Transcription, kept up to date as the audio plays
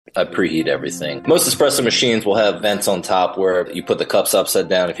I preheat everything. Most espresso machines will have vents on top where you put the cups upside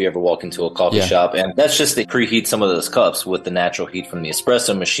down if you ever walk into a coffee shop. And that's just to preheat some of those cups with the natural heat from the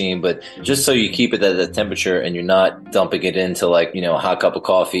espresso machine. But just so you keep it at that temperature and you're not dumping it into like, a hot cup of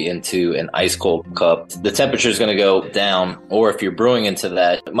coffee into an ice cold cup, the temperature is going to go down. Or if you're brewing into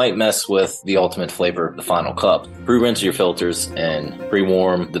that, it might mess with the ultimate flavor of the final cup. Pre-rinse your filters and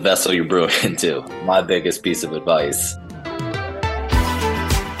pre-warm the vessel you're brewing into. My biggest piece of advice.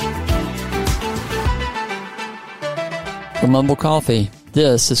 From Mumble Coffee,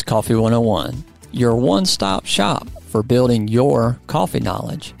 this is Coffee 101, your one-stop shop for building your coffee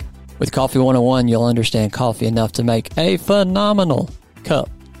knowledge. With Coffee 101, you'll understand coffee enough to make a phenomenal cup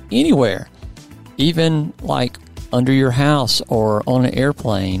anywhere, even like under your house or on an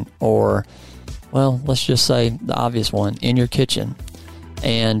airplane or, well, let's just say the obvious one, in your kitchen.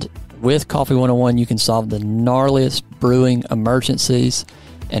 And with Coffee 101, you can solve the gnarliest brewing emergencies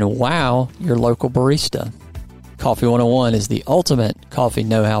and wow your local barista. Coffee 101 is the ultimate coffee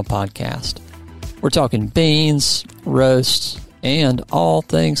know-how podcast. We're talking beans, roasts, and all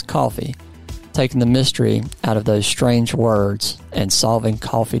things coffee, taking the mystery out of those strange words and solving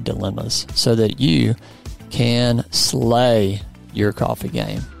coffee dilemmas so that you can slay your coffee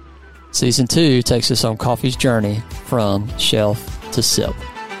game. Season 2 takes us on coffee's journey from shelf to sip.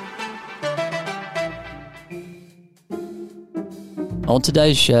 On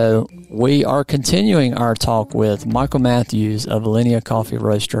today's show, we are continuing our talk with Michael Matthews of Alinea Coffee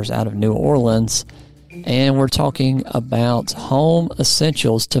Roasters out of New Orleans, and we're talking about home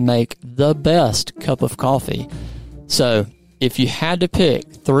essentials to make the best cup of coffee. So, if you had to pick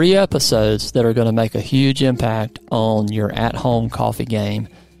 3 episodes that are going to make a huge impact on your at-home coffee game,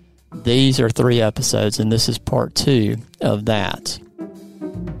 these are 3 episodes, and this is part 2 of that.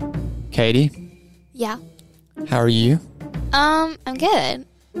 Katie? Yeah. How are you? I'm good,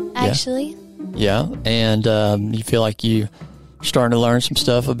 actually. Yeah, and you feel like you're starting to learn some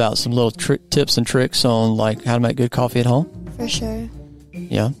stuff about some little tips and tricks on like how to make good coffee at home? For sure.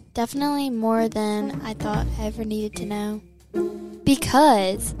 Yeah? Definitely more than I thought I ever needed to know.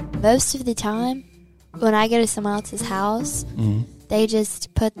 Because most of the time, when I go to someone else's house, they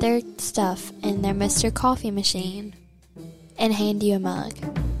just put their stuff in their Mr. Coffee machine and hand you a mug.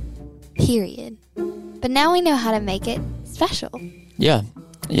 Period. But now we know how to make it special. Yeah,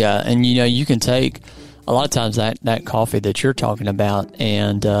 and you can take a lot of times that coffee that you're talking about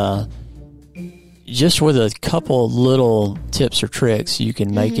and just with a couple little tips or tricks, you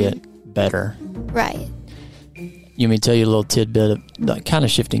can make it better. Right. You may tell you a little tidbit, of, kind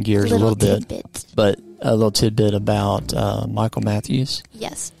of shifting gears a little bit, but a little tidbit about Michael Matthews.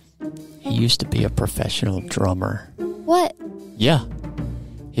 Yes. He used to be a professional drummer. What? Yeah,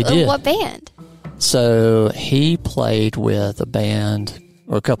 he did. What band? So he played with a band,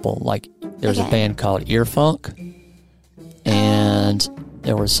 or a couple, like there's a band called Earfunk, and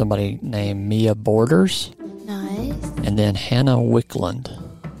there was somebody named Mia Borders. Nice. And then Hannah Wickland.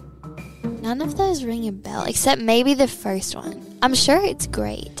 None of those ring a bell, except maybe the first one. I'm sure it's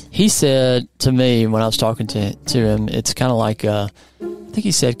great. He said to me when I was talking to him, it's kind of like I think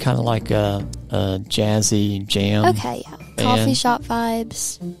he said kind of like a jazzy jam. Okay, yeah. Coffee shop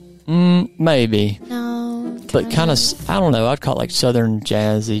vibes. Maybe. No. But kind of, I don't know, I'd call it like southern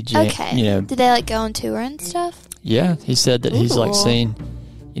jazzy jam. Okay. Did they like go on tour and stuff? Yeah, he said that he's like seen,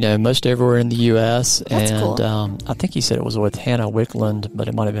 most everywhere in the U.S. That's and cool. I think he said it was with Hannah Wickland, but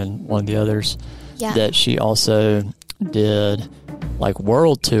it might have been one of the others. Yeah. That she also did like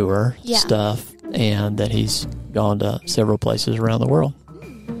world tour stuff, and that he's gone to several places around the world.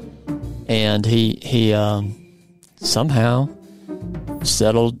 And he somehow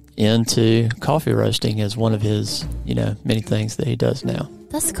settled into coffee roasting as one of his, many things that he does now.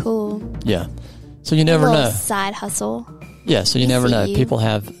 That's cool. Yeah. So you never know. Side hustle. Yeah, so you never know. You. People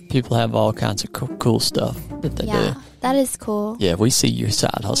have all kinds of cool stuff that they do. Yeah, that is cool. Yeah, we see you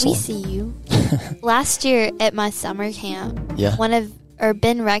side hustle. We see you. Last year at my summer camp,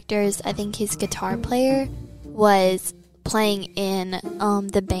 Ben Rector's, I think his guitar player, was playing in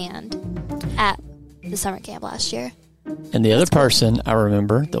the band at the summer camp last year. And the other person I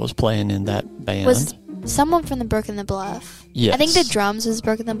remember that was playing in that band was someone from the Brook and the Bluff. Yes. I think the drums was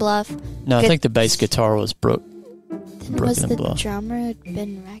Brook and the Bluff. No, I think the bass guitar was Brook. Then was the drummer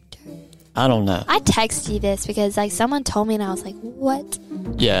Ben Rector? I don't know. I texted you this because someone told me and I was like, what?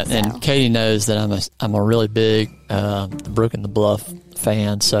 Yeah, and Katie knows that I'm a really big Brook and the Bluff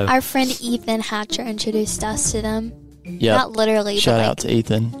fan. So our friend Ethan Hatcher introduced us to them. Yeah, not literally. Shout out to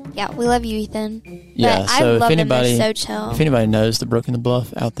Ethan. Yeah, we love you, Ethan. Yeah, but so I love them. They're so chill. If anybody knows the Brook and the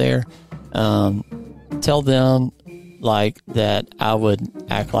Bluff out there, tell them like that I would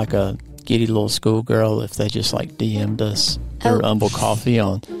act like a giddy little schoolgirl if they just like DM'd us their Humble Coffee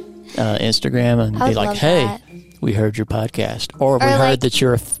on Instagram and be like, "Hey, that. We heard your podcast," or we heard that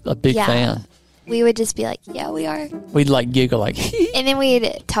you're a big fan. We would just be like, "Yeah, we are." We'd like giggle like, and then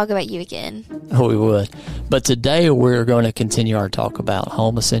we'd talk about you again. Oh, we would. But today we're going to continue our talk about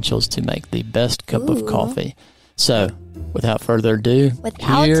home essentials to make the best cup of coffee. So, without further ado,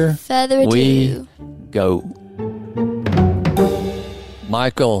 we go.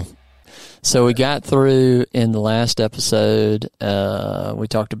 Michael, so we got through in the last episode, we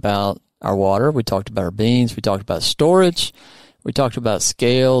talked about our water, we talked about our beans, we talked about storage, we talked about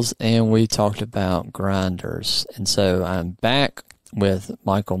scales, and we talked about grinders. And so I'm back with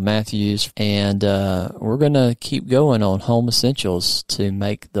Michael Matthews, and we're going to keep going on home essentials to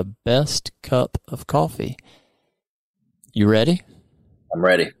make the best cup of coffee. You ready? I'm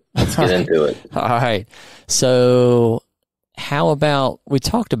ready. Let's get into it. All right. So how about, we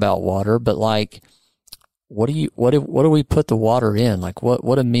talked about water, but like, what do we put the water in? Like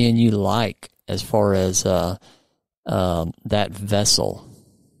what do me and you like as far as that vessel?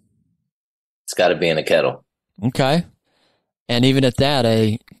 It's got to be in a kettle. Okay. And even at that,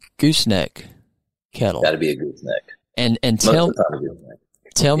 a gooseneck kettle. Got to be a gooseneck. And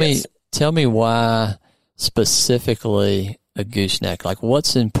tell me why specifically a gooseneck. Like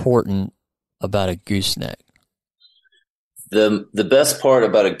what's important about a gooseneck? The best part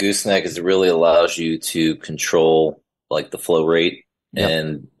about a gooseneck is it really allows you to control like the flow rate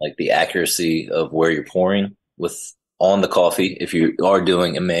and like the accuracy of where you're pouring on the coffee. If you are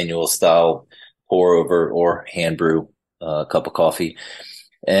doing a manual style pour over or hand brew cup of coffee,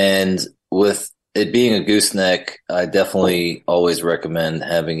 and with it being a gooseneck, I definitely always recommend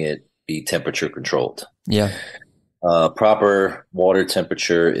having it be temperature controlled. Yeah. Proper water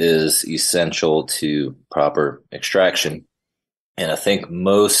temperature is essential to proper extraction. And I think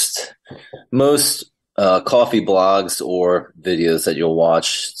most coffee blogs or videos that you'll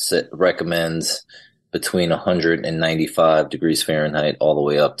watch recommend between 195 degrees Fahrenheit all the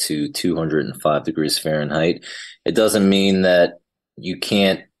way up to 205 degrees Fahrenheit. It doesn't mean that you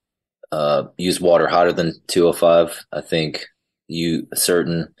can't use water hotter than 205. I think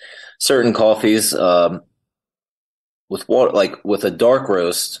certain coffees with water, like with a dark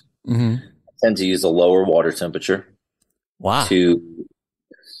roast, tend to use a lower water temperature. Wow. I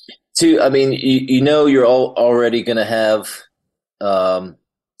mean, you're already going to have,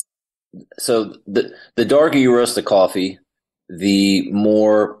 so the darker you roast the coffee, the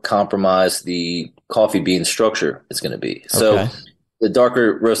more compromised the coffee bean structure is going to be. So the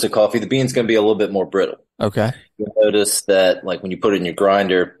darker roasted coffee, the bean's going to be a little bit more brittle. Okay. You'll notice that like when you put it in your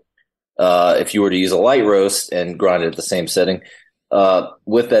grinder, if you were to use a light roast and grind it at the same setting,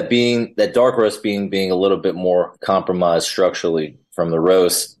 with that dark roast bean being a little bit more compromised structurally from the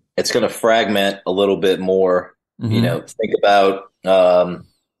roast, it's going to fragment a little bit more. Think about,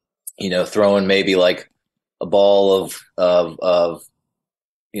 throwing maybe like a ball of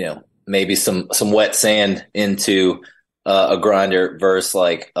maybe some wet sand into a grinder versus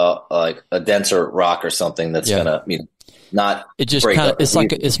like a denser rock or something that's going to, not. It just kind of,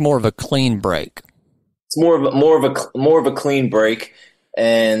 it's more of a clean break. It's more of a clean break,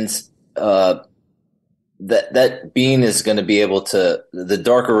 and that bean is going to be able to, the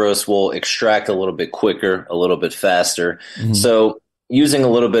darker roast will extract a little bit quicker, a little bit faster. So using a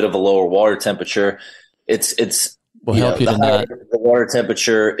little bit of a lower water temperature, it's will help you to not the water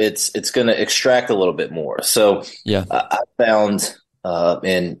temperature. It's going to extract a little bit more. So I found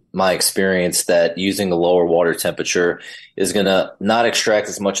in my experience that using a lower water temperature is going to not extract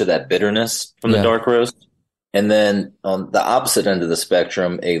as much of that bitterness from the dark roast. And then on the opposite end of the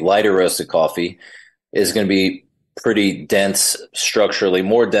spectrum, a lighter roasted coffee is going to be pretty dense structurally,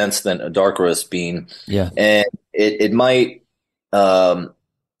 more dense than a dark roast bean. Yeah. And it might grind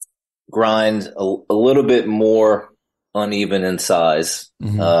a little bit more uneven in size,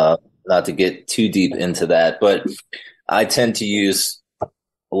 not to get too deep into that, but I tend to use a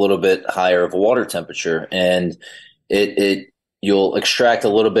little bit higher of a water temperature, and you'll extract a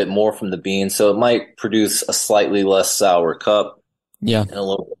little bit more from the bean, so it might produce a slightly less sour cup, and a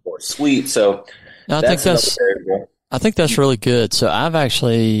little bit more sweet. So I think that's really good. So I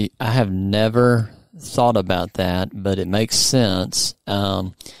have never thought about that, but it makes sense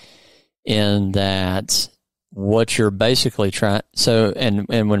in that what you're basically trying. So and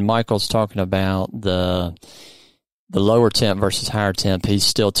when Michael's talking about the lower temp versus higher temp, he's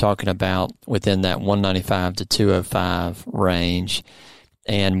still talking about within that 195 to 205 range.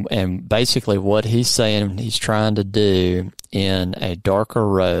 And basically what he's saying he's trying to do in a darker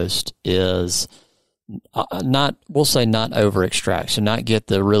roast is we'll say not over extraction, not get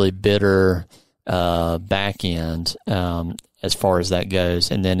the really bitter back end as far as that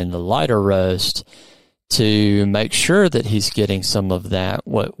goes. And then in the lighter roast, to make sure that he's getting some of that,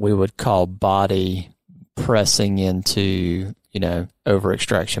 what we would call body pressing into, over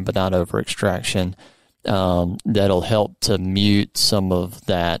extraction, but not over extraction. That'll help to mute some of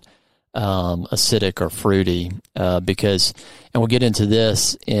that acidic or fruity, because, and we'll get into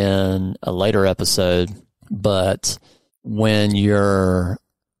this in a later episode, but when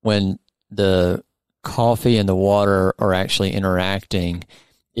the coffee and the water are actually interacting,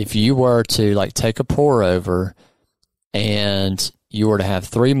 if you were to like take a pour over and you were to have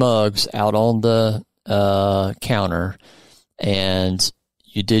 3 mugs out on the counter and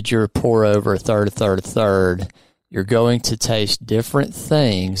you did your pour over a third, you're going to taste different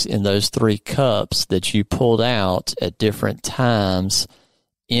things in those 3 cups that you pulled out at different times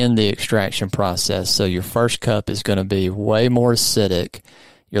in the extraction process. So your first cup is going to be way more acidic.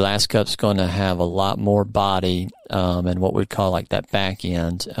 Your last cup's going to have a lot more body and what we'd call like that back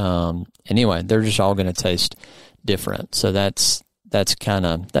end. Anyway, they're just all going to taste different. So that's kind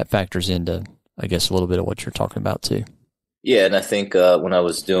of, that factors into, I guess, a little bit of what you're talking about too. Yeah, and I think when I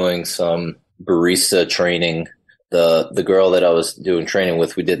was doing some barista training, the girl that I was doing training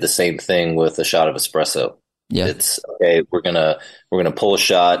with, we did the same thing with a shot of espresso. Yeah. It's okay, we're gonna pull a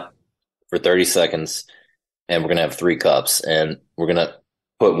shot for 30 seconds and we're gonna have 3 cups, and we're gonna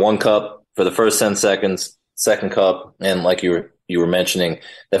put 1 cup for the first 10 seconds, second cup, and like you were mentioning,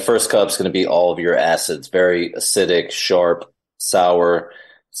 that first cup's gonna be all of your acids, very acidic, sharp, sour.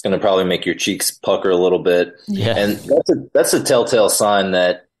 It's going to probably make your cheeks pucker a little bit. Yeah. And that's a telltale sign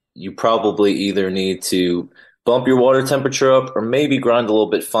that you probably either need to bump your water temperature up or maybe grind a little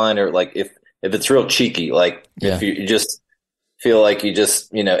bit finer. Like if it's real cheeky, like if you just feel like you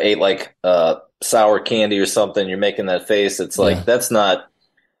just, ate like sour candy or something, you're making that face. It's like, that's not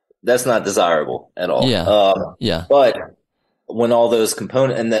desirable at all. Yeah. But when all those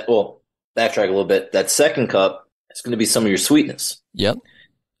components, and backtrack a little bit, that second cup is going to be some of your sweetness. Yep.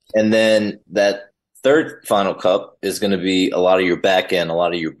 And then that third final cup is going to be a lot of your back end, a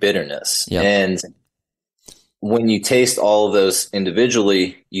lot of your bitterness. Yep. And when you taste all of those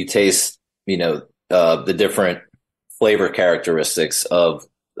individually, you taste, the different flavor characteristics of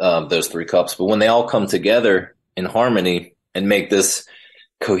those 3 cups. But when they all come together in harmony and make this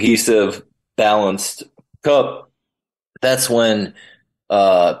cohesive, balanced cup, that's when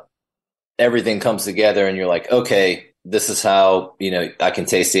everything comes together and you're like, okay, this is how, I can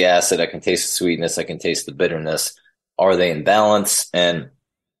taste the acid, I can taste the sweetness, I can taste the bitterness. Are they in balance? And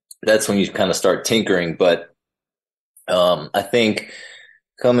that's when you kind of start tinkering. But I think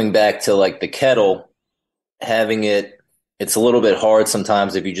coming back to like the kettle, having it's a little bit hard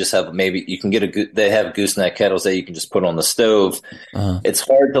sometimes if you just have, maybe you can they have gooseneck kettles that you can just put on the stove. Uh-huh. It's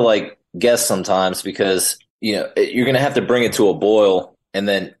hard to like guess sometimes because, you're going to have to bring it to a boil and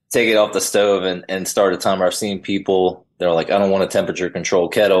then take it off the stove and start a timer. I've seen people, they're like, I don't want a temperature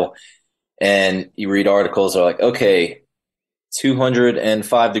controlled kettle. And you read articles, they're like, okay,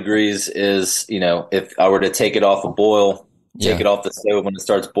 205 degrees is, if I were to take it off a boil, take it off the stove when it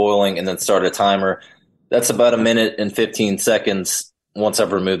starts boiling and then start a timer, that's about 1 minute and 15 seconds once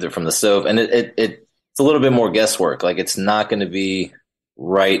I've removed it from the stove. And it's a little bit more guesswork. Like it's not going to be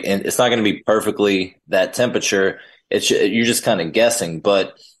right. And it's not going to be perfectly that temperature. You're just kind of guessing,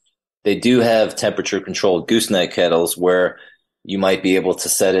 but they do have temperature controlled gooseneck kettles where you might be able to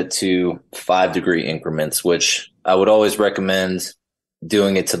set it to 5 degree increments, which I would always recommend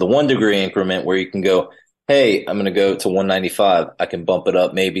doing it to the 1 degree increment where you can go, hey, I'm going to go to 195. I can bump it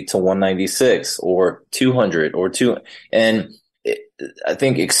up maybe to 196 or 200 or 2. And I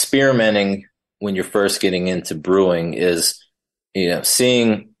think experimenting when you're first getting into brewing is,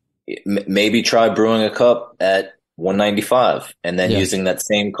 seeing, maybe try brewing a cup at 195 and then using that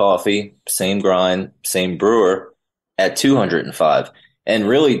same coffee, same grind, same brewer at 205 and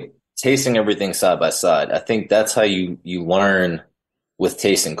really tasting everything side by side. I think that's how you learn with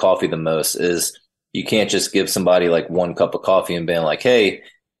tasting coffee the most is you can't just give somebody like 1 cup of coffee and being like, hey,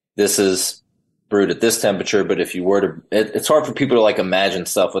 this is brewed at this temperature. But if you were to, it's hard for people to like imagine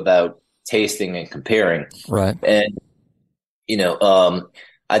stuff without tasting and comparing. Right. And,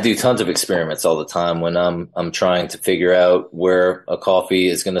 I do tons of experiments all the time when I'm trying to figure out where a coffee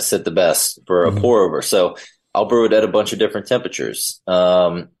is going to sit the best for a pour over. So I'll brew it at a bunch of different temperatures.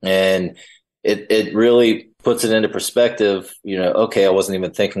 And it really puts it into perspective, okay, I wasn't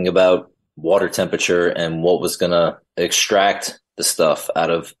even thinking about water temperature and what was going to extract the stuff out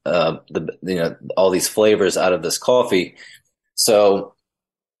of all these flavors out of this coffee. So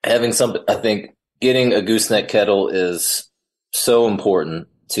having I think getting a gooseneck kettle is so important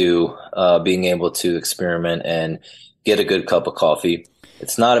to being able to experiment and get a good cup of coffee.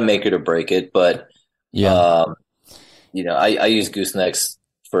 It's not a make it or break it, but I use goosenecks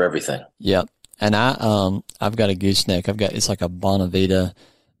for everything. Yep. And I've got a gooseneck. It's like a Bonavita,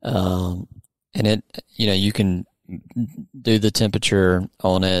 and it, you can do the temperature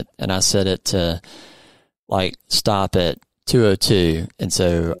on it, and I set it to like stop at 202, and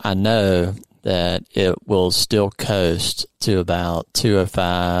so I know that it will still coast to about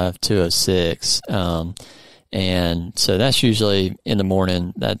 205, 206. And so that's usually in the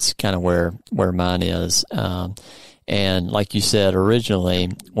morning. That's kind of where mine is. And like you said originally,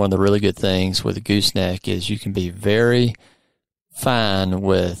 one of the really good things with a gooseneck is you can be very fine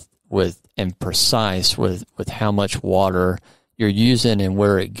with and precise with how much water you're using and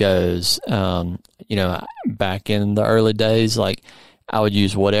where it goes. Back in the early days, like I would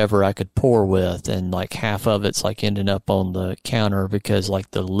use whatever I could pour with, and like half of it's like ending up on the counter because like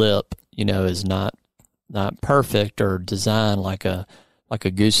the lip, is not perfect or designed like a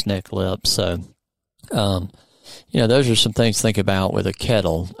gooseneck lip. So, those are some things to think about with a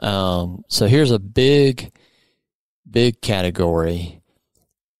kettle. So here's a big category: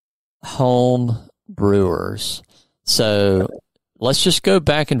 home brewers. So let's just go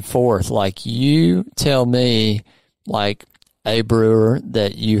back and forth. Like you tell me, like a brewer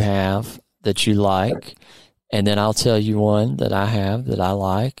that you have that you like, and then I'll tell you one that I have that I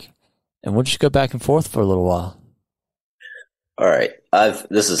like, and we'll just go back and forth for a little while. All right.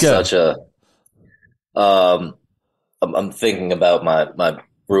 This is such a, I'm thinking about my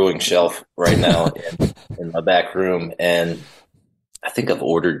brewing shelf right now in my back room, and I think I've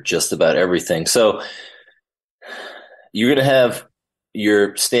ordered just about everything. So you're going to have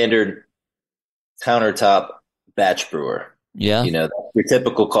your standard countertop batch brewer. Yeah. Your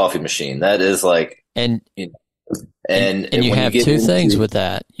typical coffee machine. That is like, and you have two things with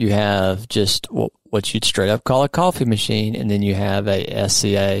that. You have just what you'd straight up call a coffee machine, and then you have a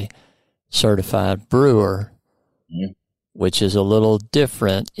SCA certified brewer, which is a little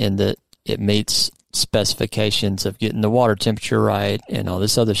different in that it meets specifications of getting the water temperature right and all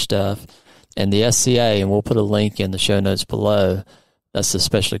this other stuff. And the SCA, and we'll put a link in the show notes below, that's the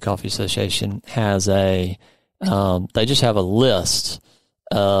Specialty Coffee Association, has they just have a list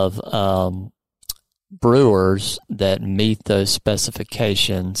of brewers that meet those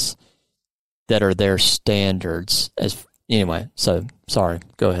specifications that are their standards. So sorry,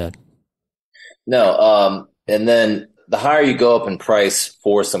 go ahead. No, and then the higher you go up in price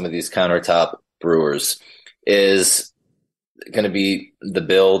for some of these countertop brewers is going to be the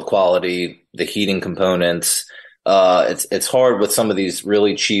build quality, the heating components. It's hard with some of these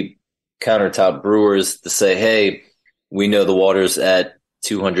really cheap countertop brewers to say, hey, we know the water's at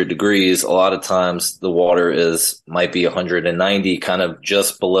 200 degrees. A lot of times the water might be 190, kind of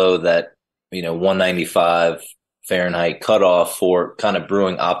just below that, 195 Fahrenheit cutoff for kind of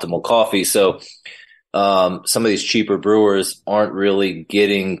brewing optimal coffee. So some of these cheaper brewers aren't really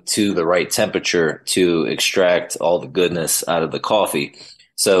getting to the right temperature to extract all the goodness out of the coffee.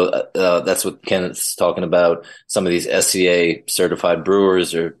 So that's what Kenneth's talking about. Some of these SCA certified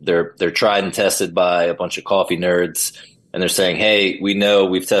brewers they're tried and tested by a bunch of coffee nerds, and they're saying, hey, we know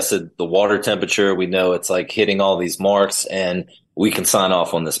we've tested the water temperature. We know it's like hitting all these marks, and we can sign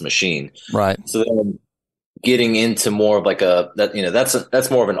off on this machine. Right. So then getting into more of like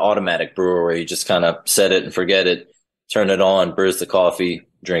that's more of an automatic brewer where you just kind of set it and forget it, turn it on, brews the coffee,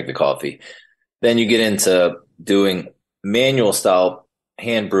 drink the coffee. Then you get into doing manual style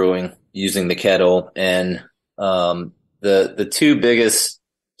hand brewing using the kettle, and the two biggest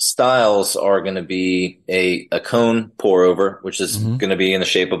styles are going to be a cone pour over, which is going to be in the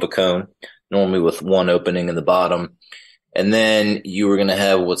shape of a cone, normally with one opening in the bottom. And then you are going to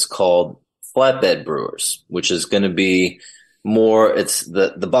have what's called flatbed brewers, which is going to be more, it's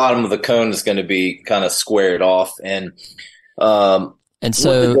the bottom of the cone is going to be kind of squared off. And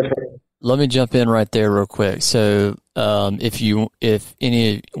so let me jump in right there real quick. So if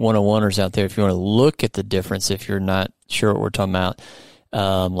any one-on-oneers out there, if you want to look at the difference, if you're not sure what we're talking about,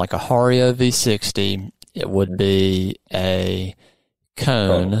 like a Hario V60, it would be a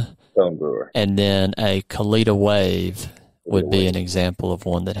cone brewer, and then a Kalita Wave would be an example of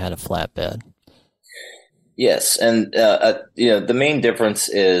one that had a flatbed. Yes, and the main difference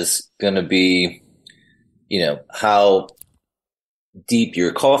is going to be, how deep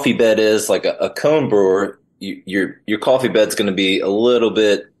your coffee bed is. Like a cone brewer, your coffee bed's going to be a little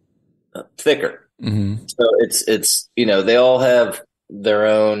bit thicker. Mm-hmm. So it's they all have their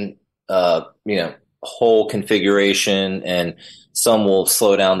own hole configuration, and some will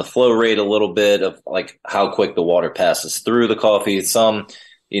slow down the flow rate a little bit of like how quick the water passes through the coffee. Some,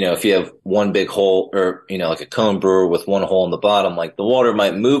 if you have one big hole, or, like a cone brewer with one hole in the bottom, like the water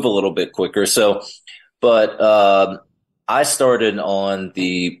might move a little bit quicker. So, but I started on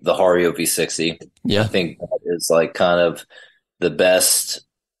the Hario V60. Yeah. I think that is like kind of the best.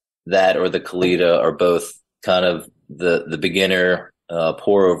 That or the Kalita are both kind of the beginner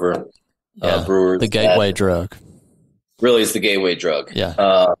pour over brewers. The gateway drug. Really is the gateway drug.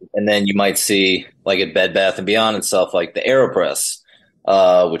 Yeah. And then you might see like at Bed Bath and Beyond and stuff like the AeroPress,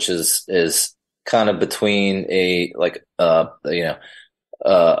 which is kind of between a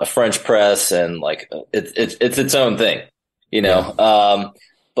French press and like it's its own thing,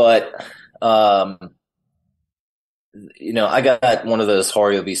 but I got one of those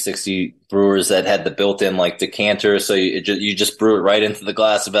Hario V60 brewers that had the built-in like decanter, so you just brew it right into the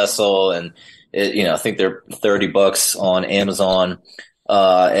glass vessel, and I think they're $30 on Amazon,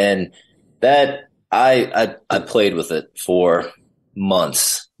 and that I played with it for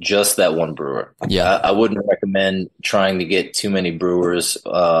months, just that one brewer. Yeah, I wouldn't recommend trying to get too many brewers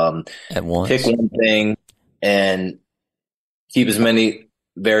at once. Pick one thing and keep as many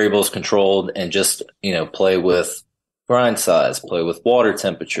variables controlled, and just play with grind size, play with water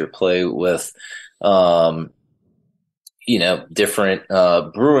temperature, play with different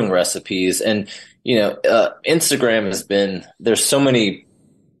brewing recipes. And Instagram there's so many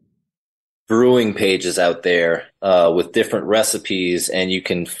brewing pages out there with different recipes, and you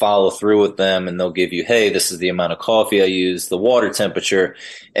can follow through with them, and they'll give you, hey, this is the amount of coffee I use, the water temperature,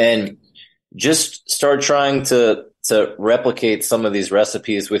 and just start trying to replicate some of these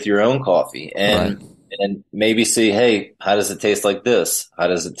recipes with your own coffee, and maybe see, hey, how does it taste like this? How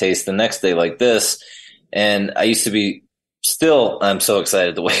does it taste the next day like this? And I used to be I'm so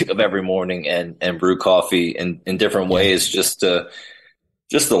excited to wake up every morning and brew coffee in different ways, just to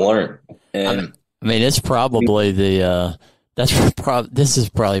learn. And I mean, it's probably this is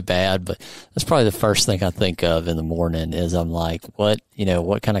probably bad, but that's probably the first thing I think of in the morning is I'm like, what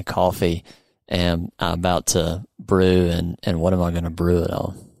kind of coffee am I about to brew, and what am I going to brew it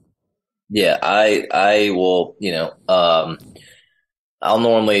on? Yeah, I will, I'll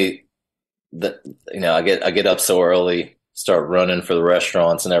normally, I get up so early, start running for the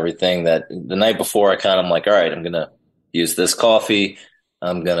restaurants and everything, that the night before I'm like, all right, I'm going to use this coffee.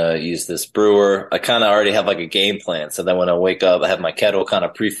 I'm going to use this brewer. I kind of already have like a game plan. So then when I wake up, I have my kettle kind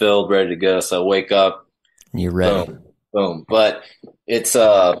of pre-filled, ready to go. So I wake up. You're ready. Boom, boom. But it's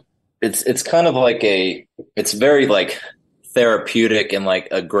kind of like it's very like therapeutic and like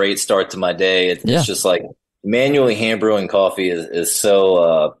a great start to my day. It's just like manually hand brewing coffee is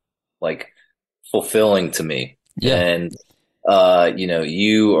so like fulfilling to me. Yeah. And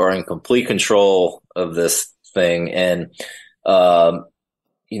you are in complete control of this thing, and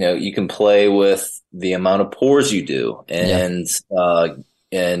you can play with the amount of pours you do, and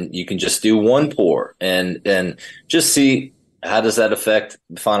you can just do one pour and just see how does that affect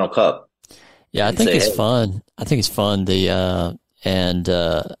the final cup. Yeah, I think it's fun. I think it's fun.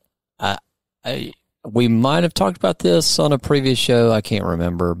 We might have talked about this on a previous show. I can't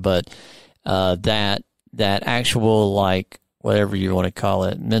remember, but that actual, like, whatever you want to call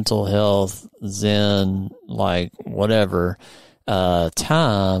it, mental health, Zen, like whatever,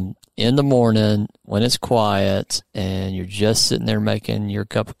 time in the morning when it's quiet and you're just sitting there making your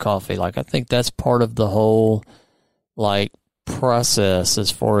cup of coffee. Like, I think that's part of the whole, like, process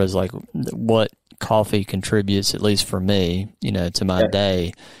as far as like what coffee contributes, at least for me, to my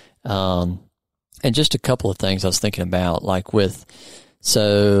day. And just a couple of things I was thinking about, like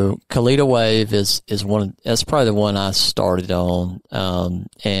so Kalita Wave is that's probably the one I started on.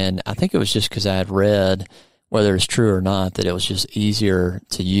 And I think it was just because I had read, whether it's true or not, that it was just easier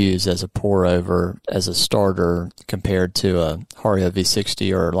to use as a pour over, as a starter, compared to a Hario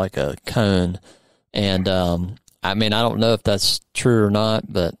V60 or like a cone. And, I mean, I don't know if that's true or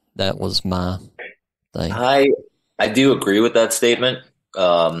not, but that was my thing. I do agree with that statement.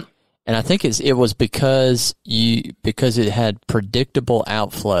 And I think it was because it had predictable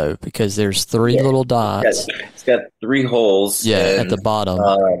outflow, because there's three little dots. It's got three holes. Yeah, at the bottom.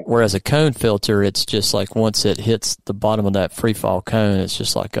 Whereas a cone filter, it's just like once it hits the bottom of that free fall cone, it's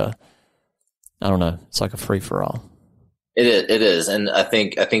just like it's like a free for all. It is, and I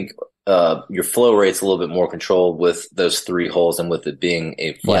think your flow rate's a little bit more controlled with those three holes, and with it being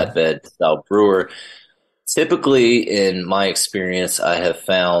a flatbed style brewer. Typically, in my experience, I have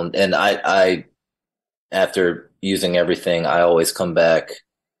found, and I after using everything, I always come back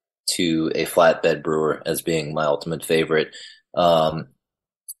to a flatbed brewer as being my ultimate favorite.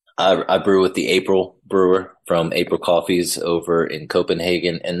 I brew with the April brewer from April Coffees over in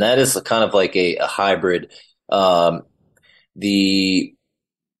Copenhagen, and that is kind of like a hybrid. The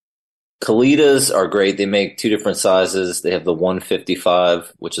Kalitas are great. They make two different sizes. They have the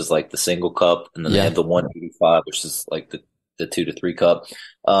 155, which is like the single cup, and then they have the 185, which is like the 2 to 3 cup.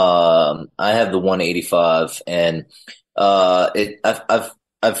 I have the 185, and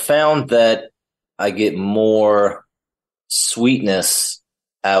I've found that I get more sweetness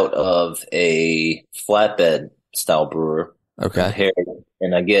out of a flatbed style brewer. Okay.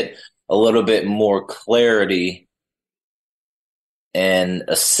 And I get a little bit more clarity and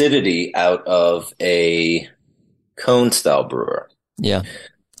acidity out of a cone style brewer. Yeah,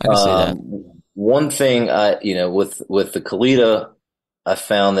 I can see that. One thing with the Kalita, I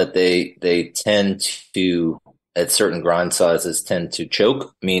found that they tend to, at certain grind sizes, tend to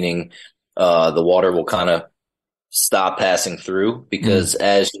choke, meaning the water will kind of stop passing through, because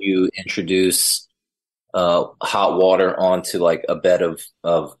as you introduce hot water onto like a bed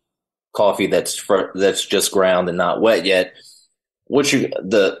of coffee that's just ground and not wet yet,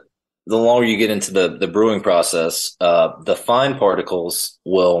 the longer you get into the brewing process, the fine particles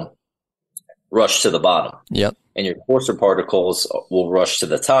will rush to the bottom. Yep. And your coarser particles will rush to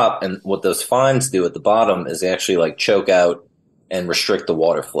the top. And what those fines do at the bottom is they actually like choke out and restrict the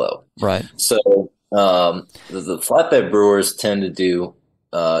water flow. Right. So the flatbed brewers tend to do,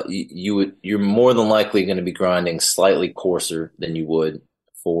 you're more than likely going to be grinding slightly coarser than you would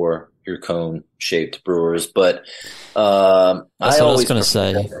for your cone shaped brewers. But that's what I was going to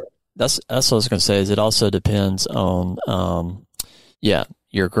say. That's what I was going to say, is it also depends on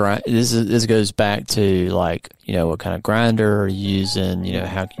your grind. This goes back to, like, what kind of grinder are you using,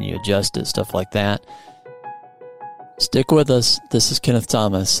 how can you adjust it, stuff like that. Stick with us. This is Kenneth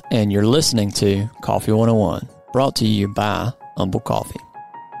Thomas, and you're listening to Coffee 101, brought to you by Humble Coffee.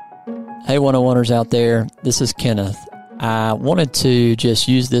 Hey 101ers out there, this is Kenneth. I wanted to just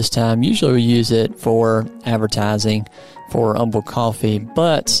use this time. Usually we use it for advertising for Humble Coffee,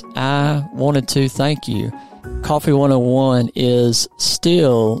 but I wanted to thank you. Coffee 101 is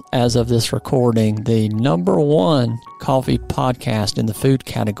still, as of this recording, the #1 coffee podcast in the food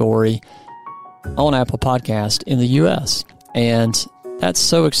category on Apple Podcast in the U.S. And that's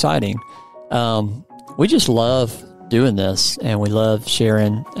so exciting. We just love doing this, and we love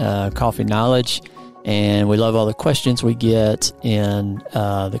sharing coffee knowledge, and we love all the questions we get in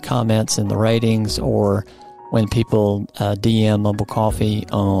the comments and the ratings, or when people DM Humble Coffee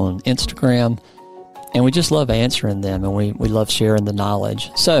on Instagram. And we just love answering them, and we love sharing the knowledge.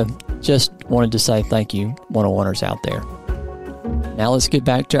 So just wanted to say thank you, 101ers out there. Now let's get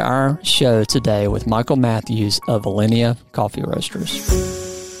back to our show today with Michael Matthews of Alinea Coffee Roasters.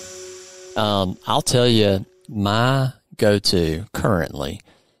 I'll tell you, my go-to currently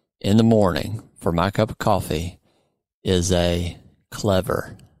in the morning for my cup of coffee is a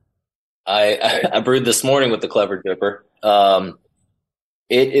Clever. I brewed this morning with the Clever Dripper.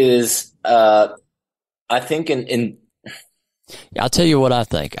 It is, I think I'll tell you what I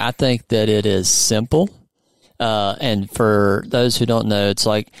think. I think that it is simple. And for those who don't know, it's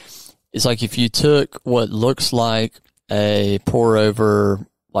like if you took what looks like a pour over,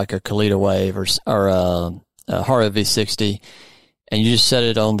 like a Kalita Wave or a Haro V60, and you just set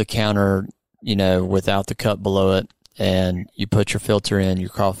it on the counter, without the cup below it, and you put your filter in, your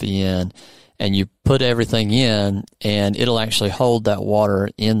coffee in, and you put everything in, and it'll actually hold that water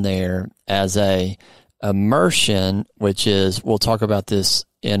in there as a immersion, which is, we'll talk about this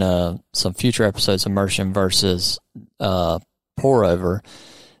in some future episodes, immersion versus pour over,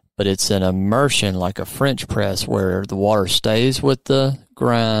 but it's an immersion like a French press, where the water stays with the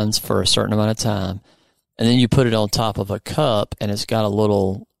grinds for a certain amount of time, and then you put it on top of a cup, and it's got a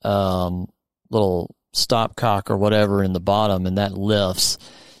little stopcock or whatever in the bottom, and that lifts,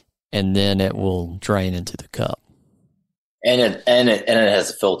 and then it will drain into the cup. And it has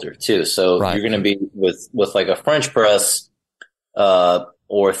a filter too. So right. You're going to be with like a French press,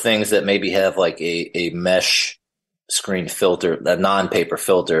 or things that maybe have like a mesh screen filter, a non-paper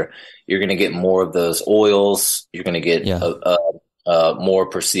filter. You're going to get more of those oils. You're going to get a more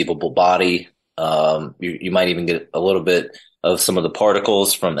perceivable body. You might even get a little bit of some of the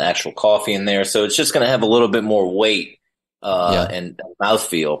particles from the actual coffee in there. So it's just going to have a little bit more weight and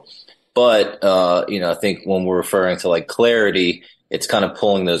mouthfeel. But, I think when we're referring to like clarity, it's kind of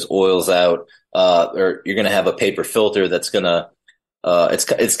pulling those oils out, or you're going to have a paper filter that's going to,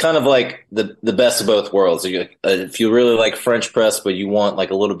 it's kind of like the best of both worlds. If you really like French press, but you want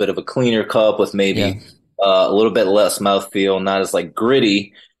like a little bit of a cleaner cup with maybe a little bit less mouthfeel, not as like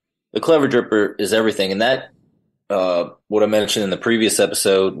gritty, the Clever Dripper is everything. And that what I mentioned in the previous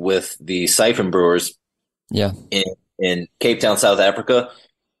episode with the siphon brewers. Yeah. In Cape Town, South Africa,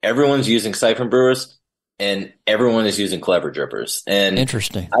 everyone's using siphon brewers and everyone is using clever drippers. And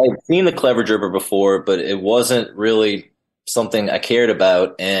interesting. I had seen the clever dripper before, but it wasn't really something I cared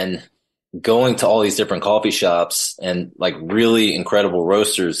about. And going to all these different coffee shops and like really incredible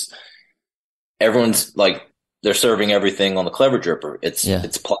roasters, everyone's like, they're serving everything on the clever dripper.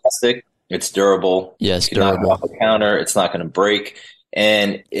 It's plastic, it's durable. Yes, you knock it durable. off the counter, it's not going to break,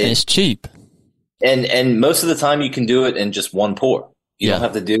 and it's cheap. And most of the time you can do it in just one pour. You don't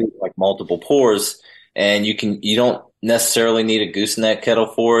have to do like multiple pours, and you don't necessarily need a gooseneck kettle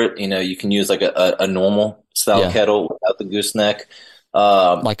for it. You can use like a normal style kettle without the gooseneck.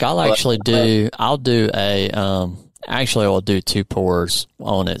 Like I'll do I'll do 2 pours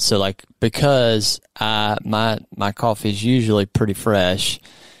on it. So like, because my coffee is usually pretty fresh,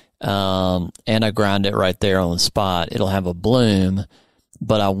 and I grind it right there on the spot. It'll have a bloom,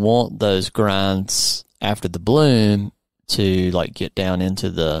 but I want those grinds after the bloom to like get down into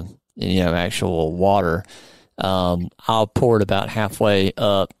the, actual water. I'll pour it about halfway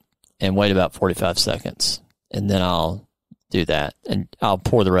up and wait about 45 seconds. And then I'll do that and I'll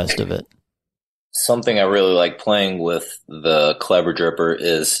pour the rest of it. Something I really like playing with the clever dripper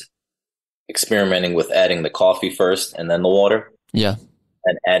is experimenting with adding the coffee first and then the water. Yeah.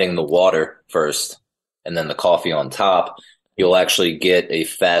 And adding the water first and then the coffee on top. You'll actually get a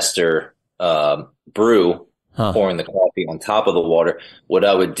faster brew pouring the coffee on top of the water. What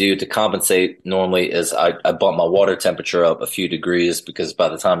I would do to compensate normally is I bump my water temperature up a few degrees, because by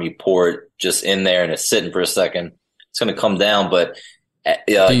the time you pour it just in there and it's sitting for a second, it's going to come down. But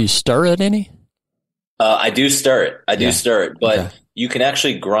do you stir it any? I do stir it. But you can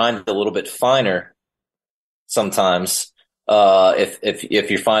actually grind it a little bit finer sometimes.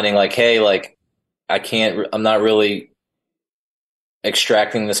 If you're finding like, hey, like I'm not really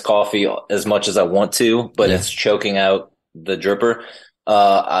extracting this coffee as much as I want to, but it's choking out the dripper.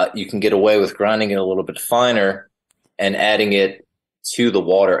 You can get away with grinding it a little bit finer and adding it to the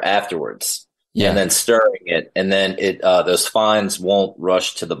water afterwards, and then stirring it, and then those fines won't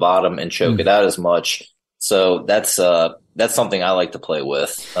rush to the bottom and choke it out as much. So that's something I like to play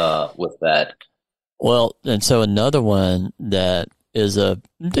with that. Well, and so another one that is a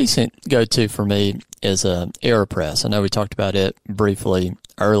decent go-to for me is a AeroPress. I know we talked about it briefly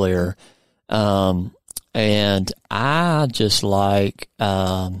earlier, and I just like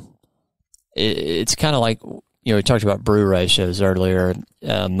it's kind of like, we talked about brew ratios earlier.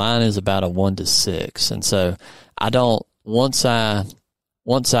 Mine is about a 1-to-6, and so I don't once I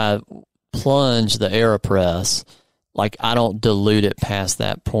plunge the AeroPress, like I don't dilute it past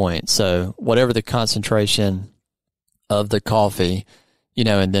that point. So whatever the concentration of the coffee,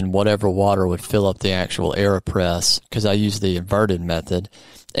 and then whatever water would fill up the actual AeroPress, because I use the inverted method.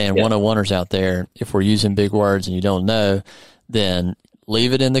 And 101ers out there, if we're using big words and you don't know, then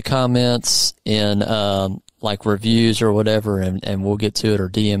leave it in the comments in like reviews or whatever, and we'll get to it, or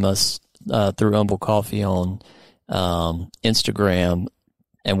DM us through Humble Coffee on Instagram,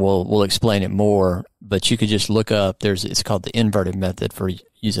 and we'll explain it more. But you could just look up, it's called the inverted method for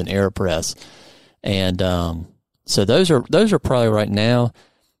using AeroPress. And so those are probably right now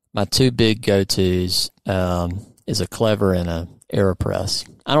my 2 big go-tos, is a Clever and a AeroPress.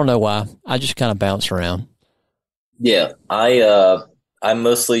 I don't know why. I just kind of bounce around. Yeah, I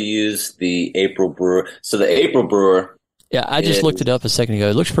mostly use the April Brewer. So the April Brewer. Yeah, I just looked it up a second ago.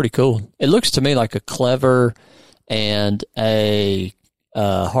 It looks pretty cool. It looks to me like a Clever and a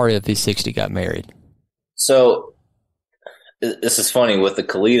Haria V60 got married. So this is funny with the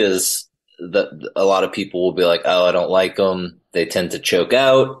Kalitas. A lot of people will be like, "Oh, I don't like them. They tend to choke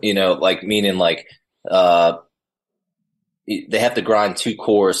out." Meaning they have to grind 2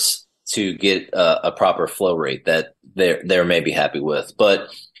 coarse to get a proper flow rate that they're maybe happy with. But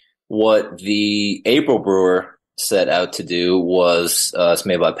what the April Brewer set out to do was, it's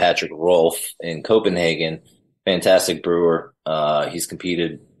made by Patrick Rolfe in Copenhagen. Fantastic brewer. He's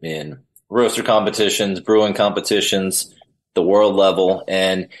competed in roaster competitions, brewing competitions, the world level,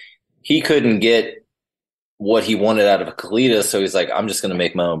 and he couldn't get what he wanted out of a Kalita, so he's like, I'm just going to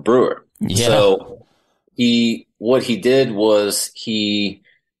make my own brewer. Yeah. So what he did was he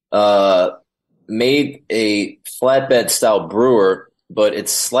made a flatbed style brewer, but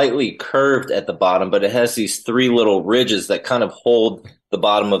it's slightly curved at the bottom, but it has these 3 little ridges that kind of hold the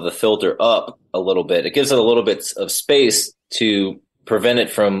bottom of the filter up a little bit. It gives it a little bit of space to prevent it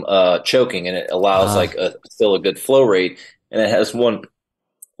from choking, and it allows still a good flow rate, and it has one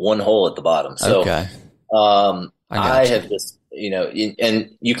hole at the bottom. So I have just, and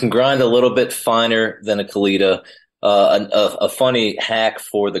you can grind a little bit finer than a Kalita. A funny hack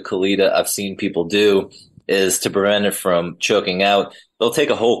for the Kalita I've seen people do is to prevent it from choking out. They'll take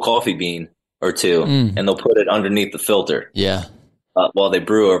a whole coffee bean or two and they'll put it underneath the filter. Yeah. While they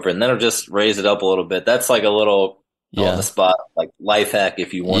brew over, and then it'll just raise it up a little bit. That's like a little on the spot, like life hack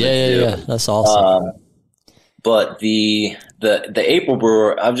if you wanted to. Yeah, that's awesome. But the April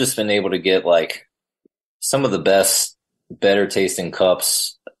brewer, I've just been able to get like some of the better tasting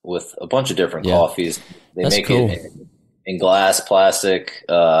cups with a bunch of different coffees. They make it in glass, plastic,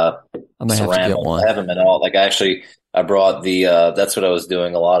 I might ceramic. have to get one. I haven't been all like I brought the that's what I was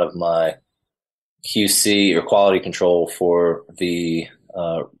doing a lot of my QC or quality control for the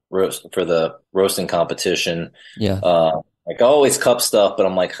roasting competition. Yeah. Like I always cup stuff, but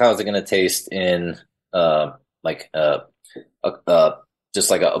I'm like, how's it going to taste in just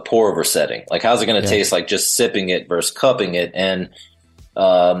like a pour over setting? Like, how's it going to taste like just sipping it versus cupping it? And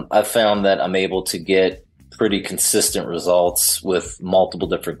I've found that I'm able to get pretty consistent results with multiple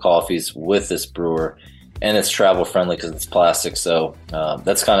different coffees with this brewer. And it's travel friendly because it's plastic. So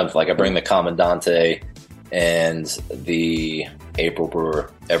that's kind of like I bring the Commandante and the April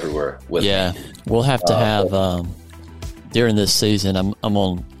brewer everywhere with me. We'll have to have during this season. I'm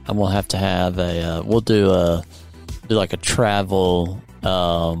gonna have to have we'll do like a travel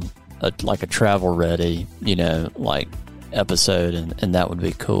like a travel ready like episode, and that would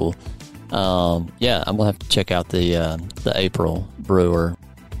be cool. I'm gonna have to check out the April brewer.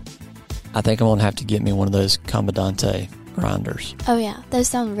 I think I'm going to have to get me one of those Commandante grinders. Oh, yeah. Those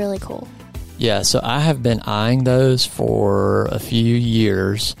sound really cool. Yeah, so I have been eyeing those for a few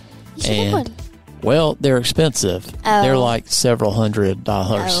years. You should get one. Well, they're expensive. Oh. They're like several $100s.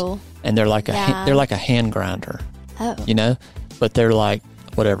 Oh. And they're like they're like a hand grinder. Oh. But they're like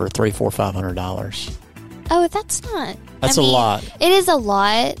whatever, $300, $400, $500. Oh, that's not. That's a lot. It is a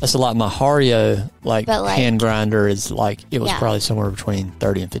lot. That's a lot. My Hario hand grinder is it was probably somewhere between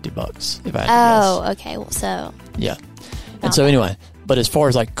 $30 and $50 if I had to guess. Okay. Well, so yeah. And so anyway, but as far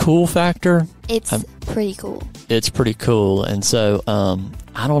as like cool factor, it's pretty cool. It's pretty cool, and so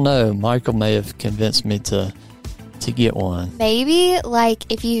I don't know. Michael may have convinced me to get one. Maybe like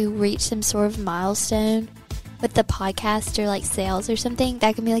if you reach some sort of milestone with the podcast or like sales or something,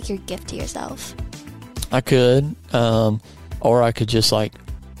 that can be like your gift to yourself. I could, or I could just like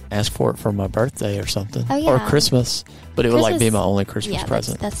ask for it for my birthday or something, or Christmas. But it would like be my only Christmas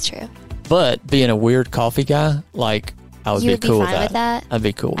present. That's true. But being a weird coffee guy, like I would be cool with that. With that. I'd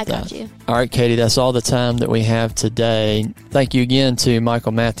be cool with that. I got you. All right, Katie, that's all the time that we have today. Thank you again to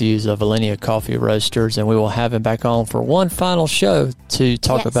Michael Matthews of Alinea Coffee Roasters, and we will have him back on for one final show to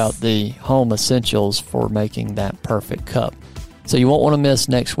talk about the home essentials for making that perfect cup. So you won't want to miss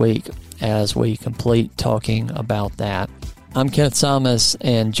next week as we complete talking about that. I'm Kenneth Thomas,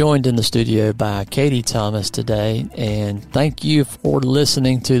 and joined in the studio by Katie Thomas today, and thank you for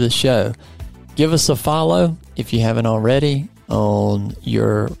listening to the show. Give us a follow if you haven't already on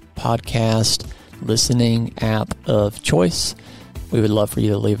your podcast listening app of choice. We would love for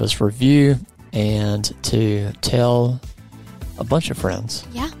you to leave us a review and to tell a bunch of friends.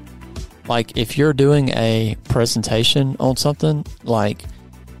 Yeah. Like if you're doing a presentation on something, like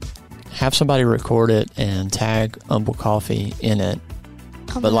have somebody record it and tag Humble Coffee in it.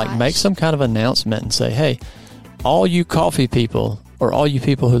 But like make some kind of announcement and say, hey, all you coffee people or all you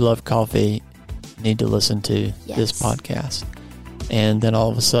people who love coffee need to listen to this podcast. And then all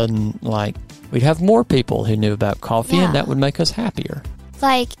of a sudden, like, we'd have more people who knew about coffee, and that would make us happier.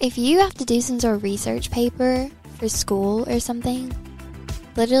 Like, if you have to do some sort of research paper for school or something,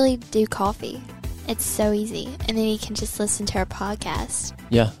 literally do coffee. It's so easy. And then you can just listen to our podcast.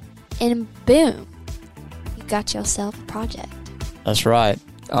 Yeah. And boom, you got yourself a project. That's right.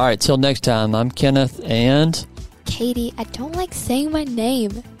 All right, till next time, I'm Kenneth and... Katie, I don't like saying my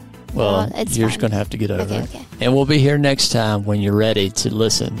name. Well, you're just going to have to get over it. Okay. And we'll be here next time when you're ready to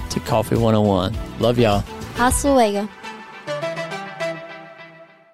listen to Coffee 101. Love y'all. Hasta luego.